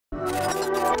What's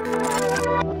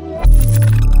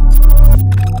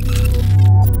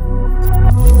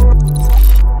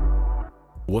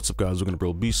up guys, we're gonna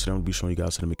BroBeatzTV. I'm gonna be showing you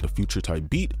guys how to make a future type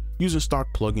beat using stock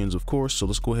plugins, of course. So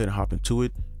let's go ahead and hop into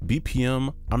it.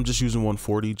 BPM, I'm just using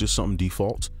 140, just something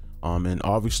default. And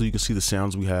obviously you can see the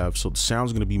sounds we have. So the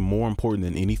sounds are gonna be more important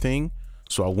than anything.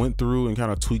 So I went through and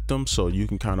kind of tweaked them so you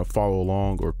can kind of follow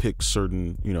along or pick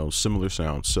certain, similar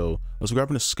sounds. So let's grab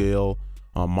in a scale.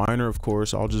 Minor, of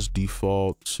course, I'll just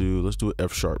default to, let's do an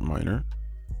F sharp minor.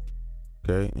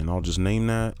 Okay, and I'll just name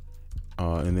that.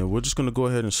 And then we're just gonna go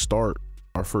ahead and start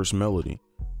our first melody.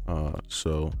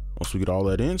 So once we get all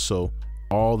that in, so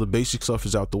all the basic stuff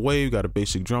is out the way. We got a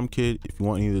basic drum kit. If you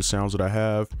want any of the sounds that I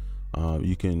have,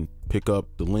 you can pick up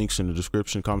the links in the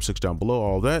description, comment section down below,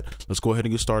 all that. Let's go ahead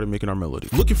and get started making our melody.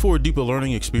 Looking for a deeper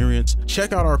learning experience?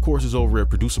 Check out our courses over at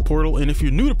Producer Portal. And if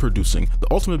you're new to producing, the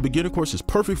Ultimate Beginner course is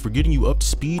perfect for getting you up to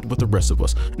speed with the rest of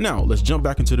us. Now let's jump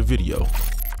back into the video.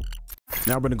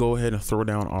 Now we're gonna go ahead and throw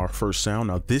down our first sound.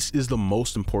 Now this is the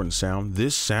most important sound.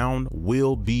 This sound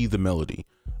will be the melody.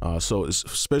 So it's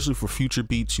especially for future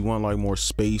beats, you want like more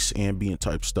space, ambient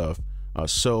type stuff.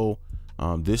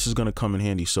 This is gonna come in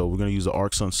handy. So we're gonna use the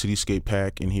Arc Sun Cityscape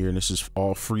pack in here, and this is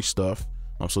all free stuff.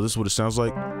 So this is what it sounds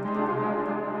like.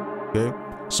 Okay,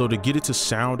 so to get it to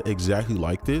sound exactly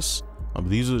like this,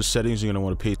 these are the settings you're gonna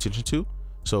want to pay attention to.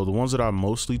 So the ones that I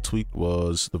mostly tweaked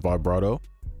was the vibrato.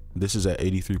 This is at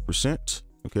 83%.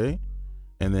 Okay,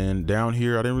 and then down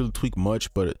here I didn't really tweak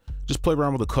much, but just play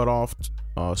around with the cutoff.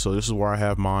 So this is where I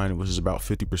have mine, which is about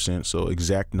 50%. So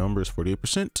exact number is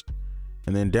 48%.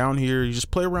 And then down here you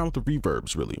just play around with the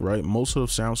reverbs, really, right? Most of the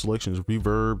sound selection is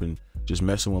reverb and just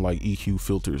messing with like EQ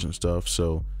filters and stuff.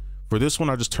 So for this one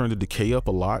I just turned the decay up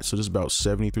a lot, so this is about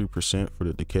 73% for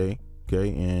the decay.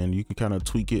 Okay, and you can kind of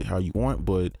tweak it how you want,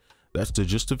 but that's the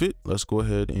gist of it. Let's go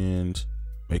ahead and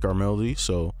make our melody.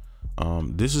 So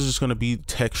this is just going to be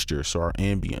texture, so our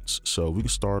ambience. So we can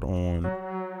start on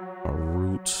our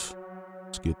root.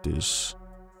 Let's get this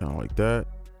kind of like that.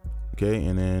 Okay,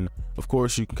 and then of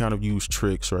course you can kind of use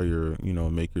tricks, right?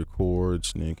 Make your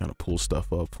chords and then kind of pull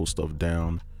stuff up, pull stuff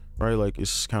down, right? Like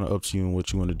it's kind of up to you and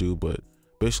what you want to do, but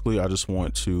basically I just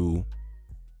want to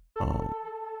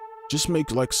just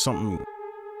make like something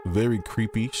very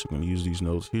creepy. So I'm going to use these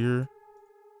notes here.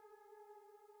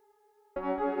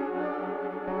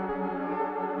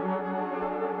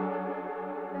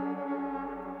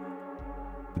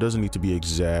 It doesn't need to be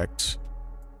exact.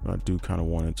 I do kind of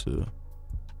want it to.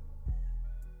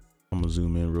 I'm gonna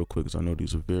zoom in real quick because I know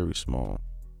these are very small.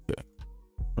 Okay,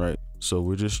 right. So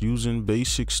we're just using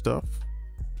basic stuff,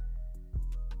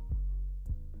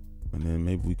 and then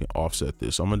maybe we can offset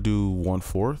this. I'm gonna do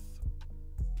 1/4.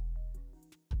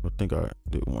 I think I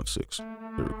did 1/6.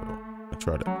 There we go. I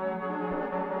tried it.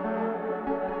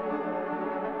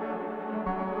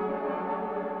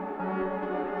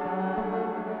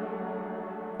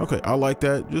 Okay, I like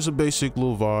that. Just a basic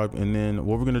little vibe. And then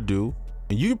what we're gonna do,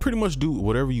 and you can pretty much do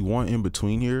whatever you want in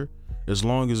between here, as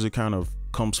long as it kind of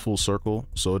comes full circle.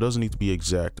 So it doesn't need to be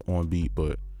exact on beat,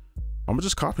 but I'm gonna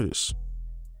just copy this.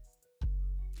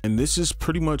 And this is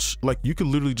pretty much like, you could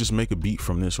literally just make a beat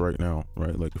from this right now,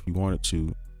 right? Like if you wanted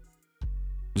to,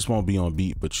 this won't be on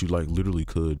beat, but you like literally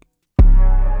could.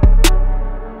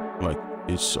 Like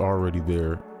it's already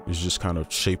there. It's just kind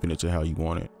of shaping it to how you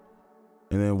want it.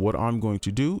 And then what I'm going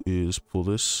to do is pull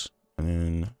this and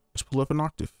then let's pull up an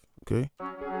octave. Okay.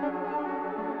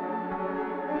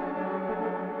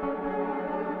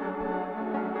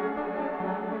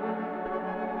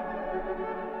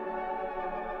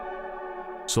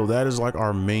 So that is like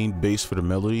our main base for the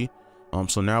melody.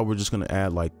 So now we're just going to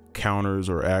add like counters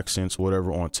or accents,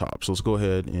 whatever, on top. So let's go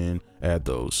ahead and add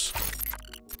those.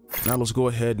 Now let's go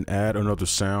ahead and add another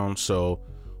sound. So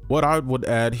what I would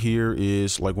add here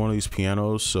is like one of these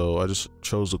pianos. So I just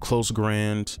chose a close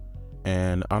grand,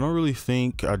 and I don't really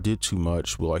think I did too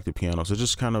much with like the pianos. I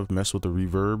just kind of messed with the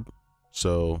reverb.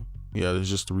 So yeah, there's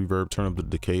just the reverb, turn up the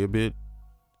decay a bit,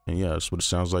 and yeah, that's what it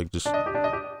sounds like. Just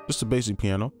a basic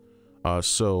piano.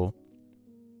 So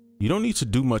you don't need to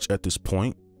do much at this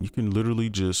point. You can literally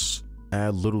just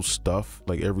add little stuff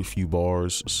like every few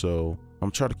bars. So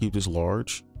I'm trying to keep this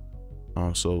large.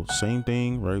 So same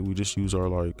thing, right? We just use our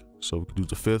so we can do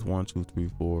the fifth, 1, 2, 3,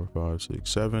 4, 5, 6,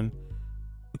 7.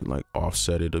 We can like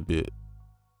offset it a bit.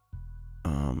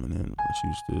 And then let's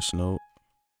use this note.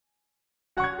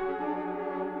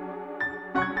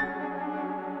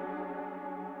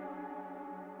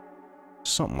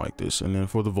 Something like this. And then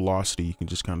for the velocity, you can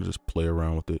just kind of just play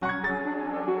around with it.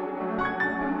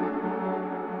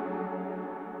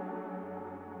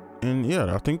 And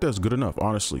yeah, I think that's good enough.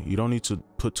 Honestly, you don't need to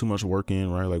put too much work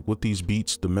in, right? Like with these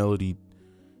beats, the melody,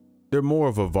 they're more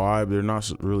of a vibe. They're not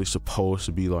really supposed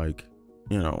to be like,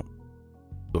 you know,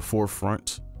 the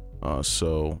forefront.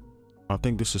 So I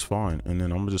think this is fine. And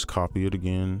then I'm gonna just copy it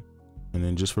again. And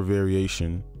then just for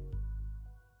variation,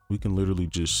 we can literally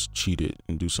just cheat it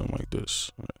and do something like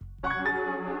this.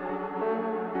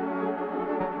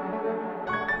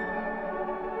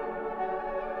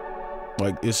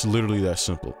 Like, it's literally that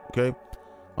simple. Okay.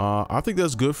 I think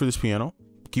that's good for this piano.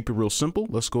 Keep it real simple.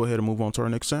 Let's go ahead and move on to our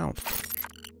next sound.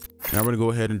 Now we're gonna go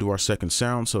ahead and do our second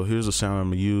sound. So here's the sound I'm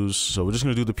gonna use. So we're just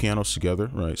gonna do the pianos together,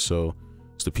 right? So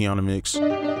it's the piano mix.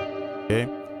 Okay.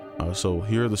 So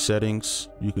here are the settings.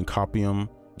 You can copy them,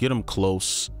 get them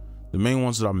close. The main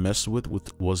ones that I messed with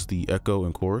was the echo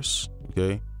and chorus.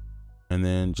 Okay. And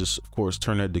then just, of course,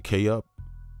 turn that decay up.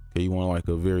 Okay. You want like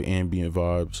a very ambient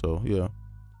vibe. So yeah,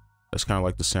 that's kind of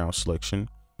like the sound selection.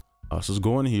 So let's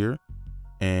go in here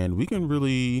and we can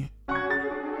really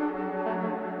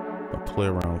play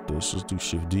around with this. Let's do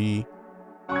Shift D.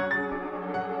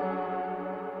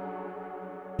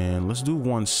 And let's do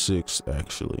 1/6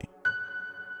 actually.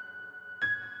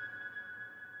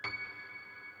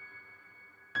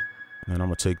 And I'm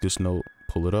gonna take this note,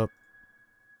 pull it up.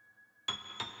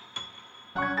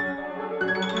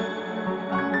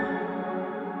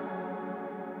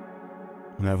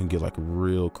 And I can get like a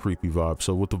real creepy vibe.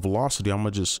 So with the velocity, I'm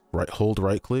gonna just hold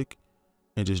right click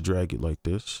and just drag it like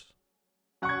this.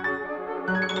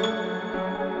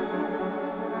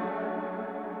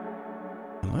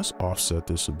 And let's offset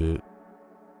this a bit.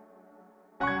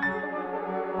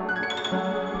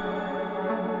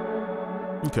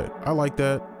 Okay, I like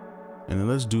that. And then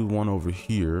let's do one over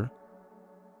here.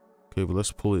 Okay, but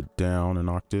let's pull it down an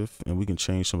octave and we can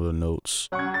change some of the notes.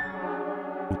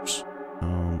 Oops.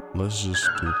 Let's just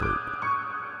do it.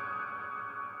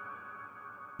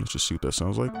 Let's just see what that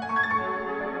sounds like.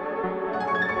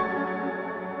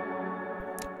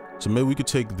 So maybe we could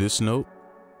take this note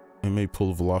and maybe pull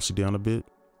the velocity down a bit.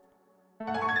 I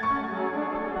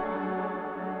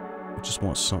just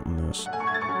want something that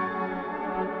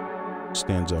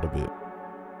stands out a bit.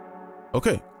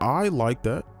 Okay, I like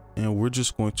that. And we're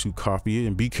just going to copy it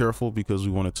and be careful because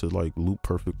we want it to like loop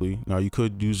perfectly. Now you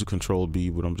could use a Control B,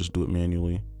 but I'm just do it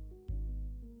manually.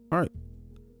 All right,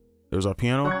 there's our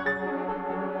piano.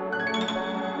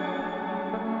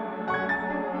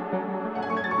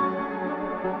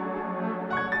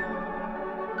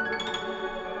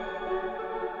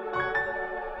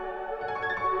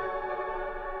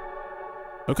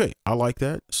 Okay, I like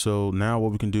that. So now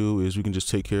what we can do is we can just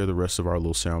take care of the rest of our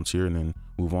little sounds here and then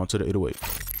move on to the 808.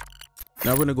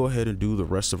 Now we're gonna go ahead and do the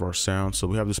rest of our sounds. So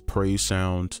we have this praise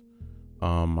sound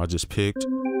I just picked,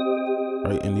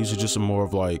 right? And these are just more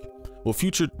of like, well,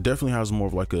 Future definitely has more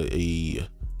of like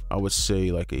I would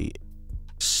say like a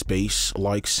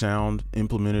space-like sound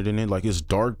implemented in it. Like it's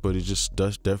dark, but it just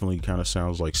definitely kind of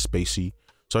sounds like spacey.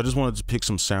 So I just wanted to pick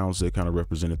some sounds that kind of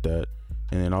represented that.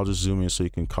 And then I'll just zoom in so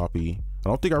you can copy. I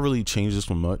don't think I really changed this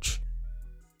one much.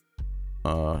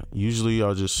 Usually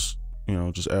I'll just, you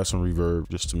know, just add some reverb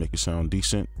just to make it sound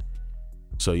decent.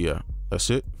 So yeah,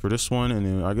 that's it for this one. And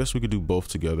then I guess we could do both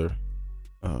together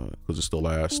because it's the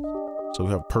last. So we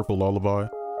have Purple Lullaby.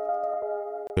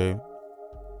 Okay.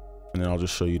 And then I'll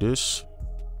just show you this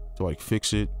to like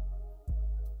fix it.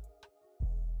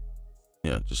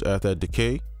 Yeah, just add that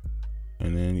decay.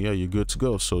 And then yeah, you're good to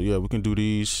go. So yeah, we can do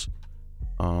these.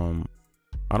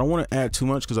 I don't want to add too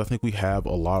much because I think we have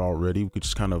a lot already. We could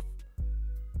just kind of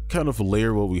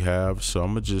layer what we have. So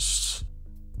I'm gonna just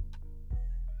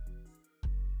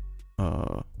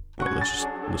yeah, let's just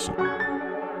listen.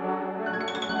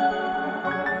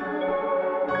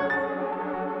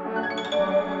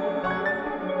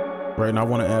 Right, and I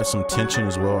want to add some tension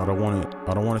as well. I don't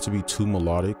want it to be too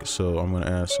melodic, so I'm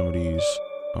gonna add some of these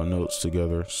notes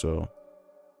together. So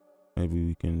maybe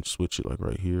we can switch it like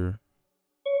right here.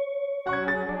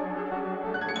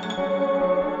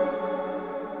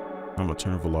 I'm gonna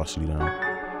turn velocity down.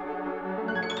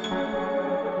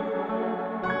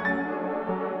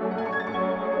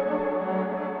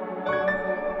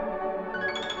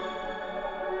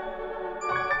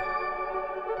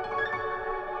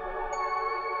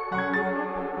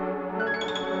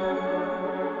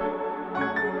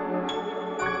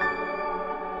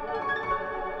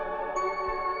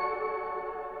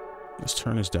 Let's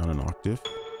turn this down an octave.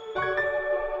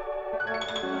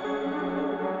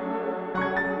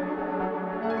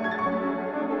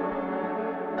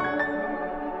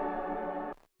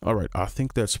 All right, I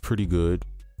think that's pretty good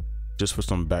just for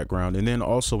some background. And then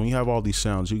also when you have all these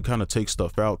sounds, you can kind of take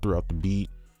stuff out throughout the beat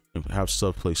and have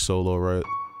stuff play solo, right?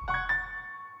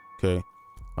 Okay,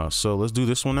 so let's do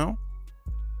this one now.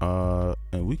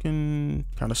 And we can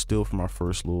kind of steal from our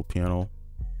first little piano.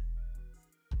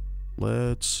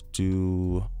 Let's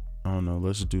do, I don't know,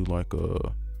 let's do like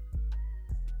a,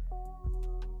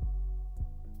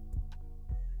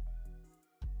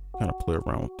 kind of play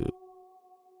around with it.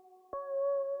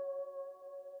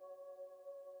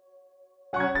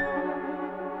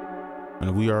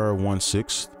 And we are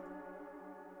 1/6.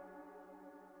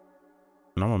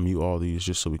 And I'm gonna mute all these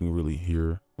just so we can really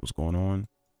hear what's going on.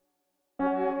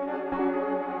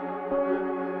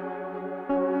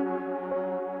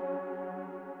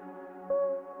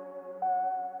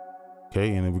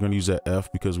 Okay, and then we're gonna use that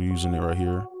F because we're using it right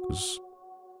here. Because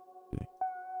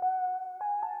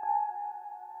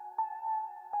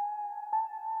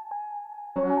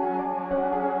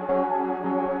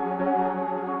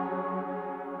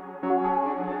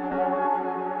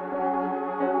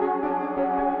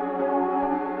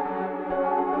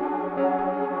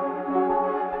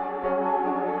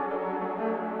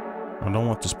I don't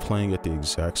want this playing at the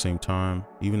exact same time,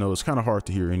 even though it's kind of hard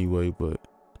to hear anyway. But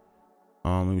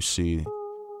let me see.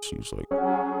 She was like,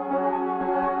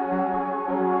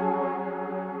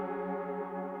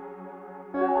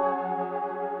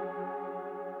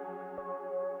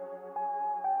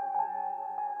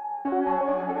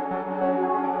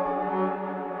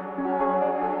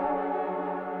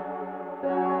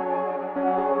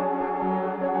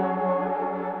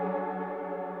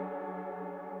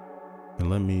 and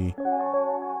let me.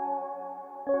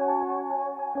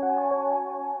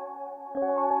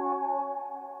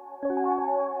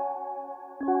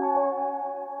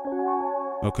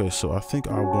 Okay, so I think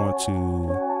I want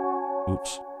to,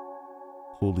 oops,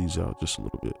 pull these out just a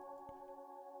little bit.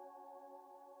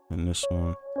 And this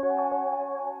one.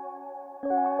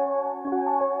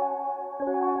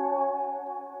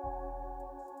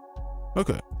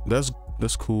 Okay, that's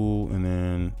cool. And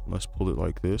then let's pull it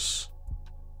like this.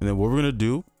 And then what we're gonna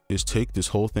do is take this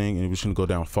whole thing and we're just gonna go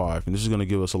down 5. And this is gonna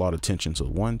give us a lot of tension. So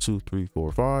 1, 2, 3,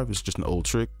 4, 5. It's just an old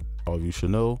trick. All of you should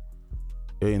know.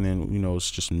 Okay, and then, you know,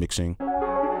 it's just mixing.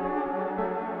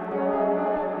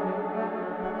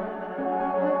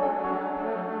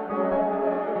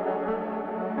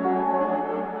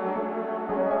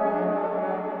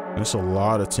 And it's a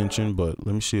lot of tension, but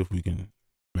let me see if we can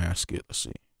mask it. Let's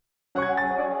see.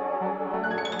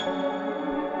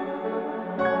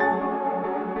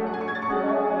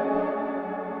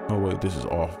 Oh wait, this is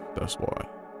off. That's why.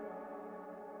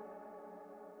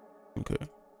 Okay.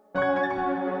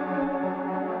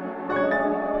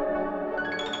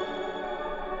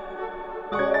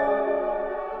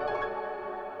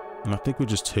 And I think we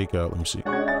just take out, let me see.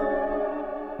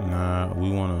 Nah,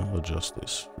 we want to adjust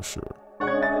this for sure.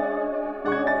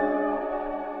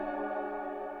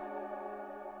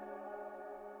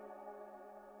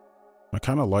 I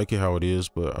kind of like it how it is,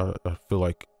 but I feel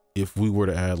like if we were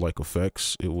to add like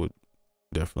effects, it would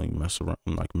definitely mess around,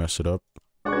 like mess it up.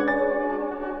 But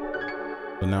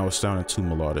now it's sounding too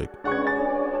melodic.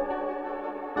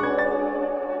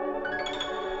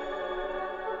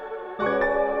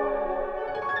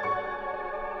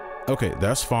 Okay,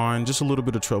 that's fine. Just a little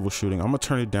bit of troubleshooting. I'm gonna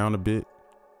turn it down a bit.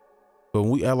 But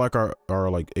when we add like our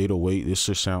like 808, it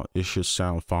should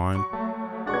sound fine.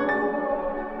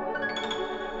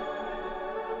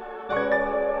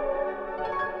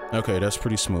 Okay, that's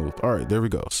pretty smooth. All right, there we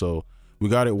go. So we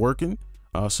got it working.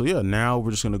 So yeah, now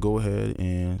we're just gonna go ahead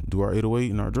and do our 808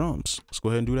 and our drums. Let's go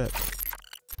ahead and do that.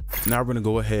 Now we're gonna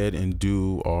go ahead and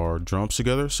do our drums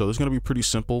together. So it's gonna be pretty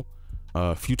simple.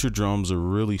 Future drums are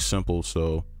really simple.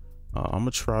 So I'm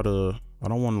gonna try to, I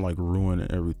don't want to like ruin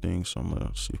everything. So I'm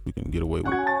gonna see if we can get away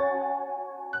with it.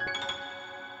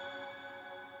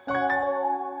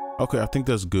 Okay, I think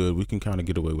that's good. We can kind of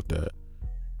get away with that.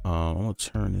 I'm gonna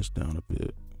turn this down a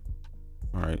bit.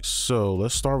 All right, so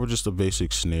let's start with just a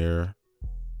basic snare.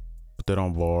 Put that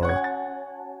on bar.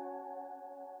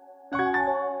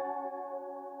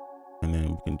 And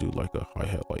then we can do like a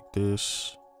hi-hat like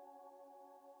this.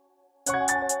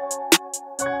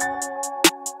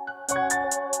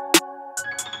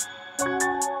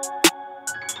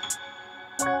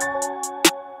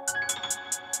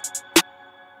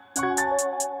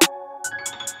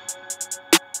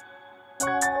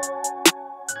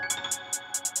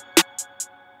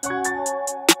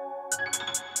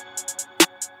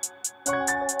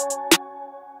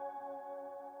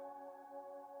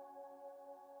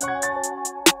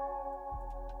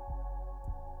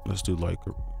 Let's do like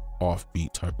a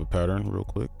offbeat type of pattern real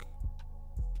quick.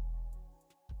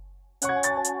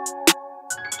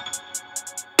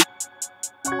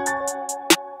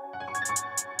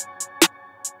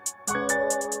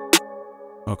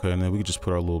 Okay, and then we can just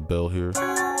put our little bell here.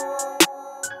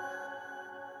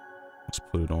 Let's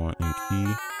put it on in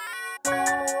key.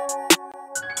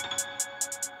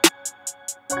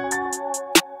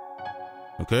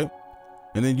 Okay,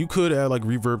 and then you could add like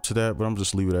reverb to that, but I'm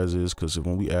just leave it as is because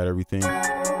when we add everything,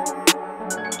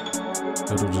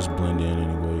 it'll just blend in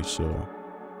anyway. So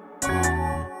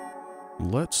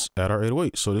let's add our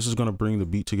 808. So this is gonna bring the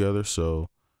beat together. So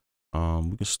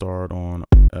we can start on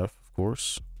F, of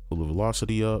course. Pull the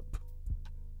velocity up.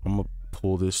 I'm gonna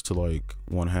pull this to like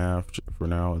 1/2 for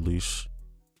now, at least.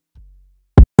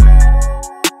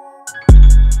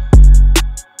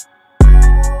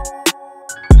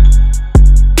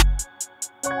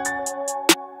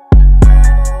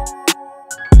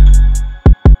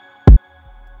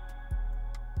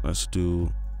 Let's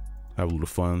have a little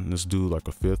fun. Let's do like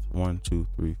a 5th. 1, 2,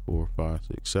 3, 4, 5,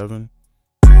 6, 7.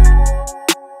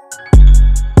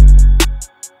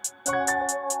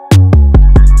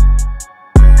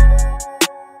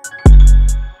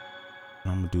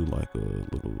 I'm gonna do like a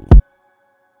little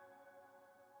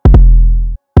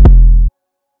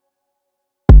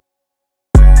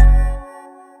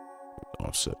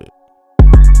offset it.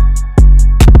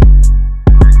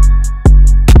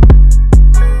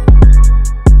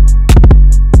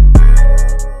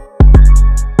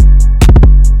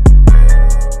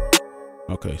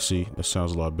 Okay, see, that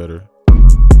sounds a lot better.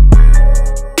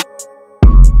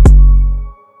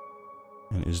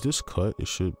 And is this cut? It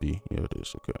should be. Yeah, it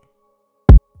is. Okay.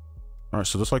 All right,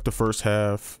 so that's like the first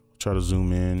half. Try to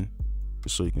zoom in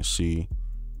just so you can see.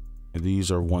 And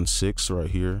these are 1/6 right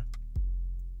here.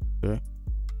 Okay.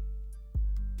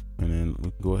 And then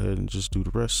we can go ahead and just do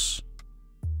the rest.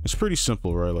 It's pretty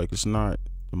simple, right? Like, it's not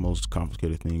the most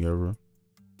complicated thing ever.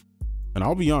 And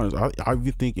I'll be honest, I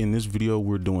think in this video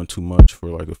we're doing too much for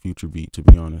like a future beat, to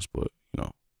be honest, but you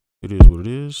know, it is what it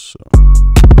is. So.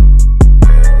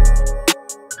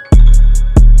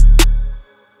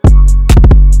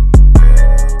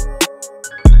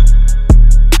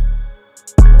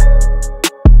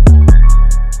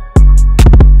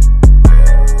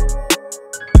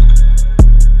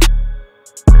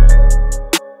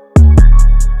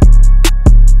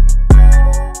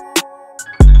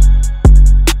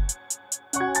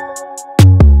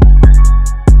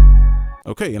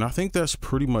 Okay, and I think that's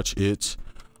pretty much it.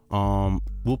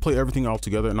 We'll play everything all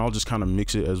together and I'll just kind of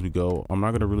mix it as we go. I'm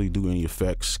not gonna really do any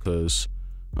effects because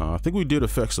I think we did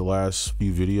effects the last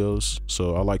few videos.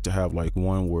 So I like to have like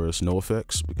one where it's no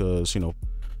effects because, you know,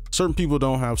 certain people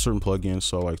don't have certain plugins.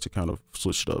 So I like to kind of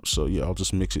switch it up. So yeah, I'll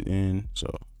just mix it in. So.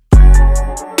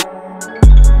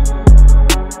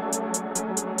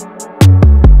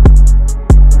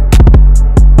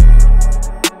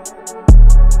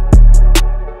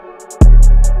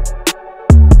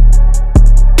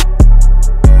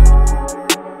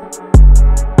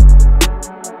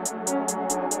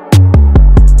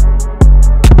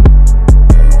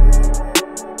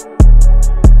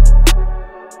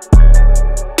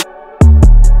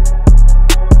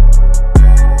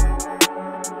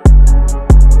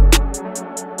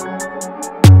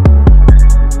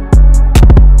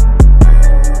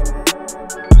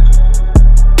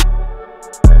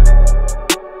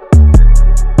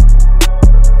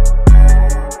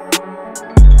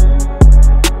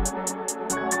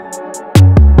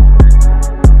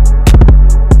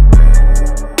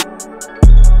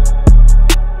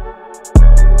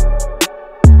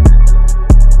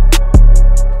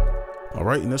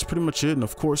 Alright, and that's pretty much it. And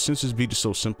of course, since this beat is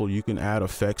so simple, you can add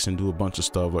effects and do a bunch of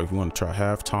stuff. Like if you want to try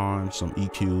halftime, some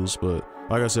EQs. But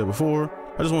like I said before,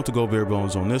 I just want to go bare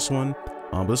bones on this one.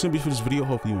 But that's gonna be for this video.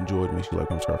 Hopefully you enjoyed. Make sure you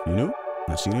like and subscribe if you're new. And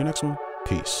I'll see you in the next one.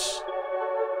 Peace.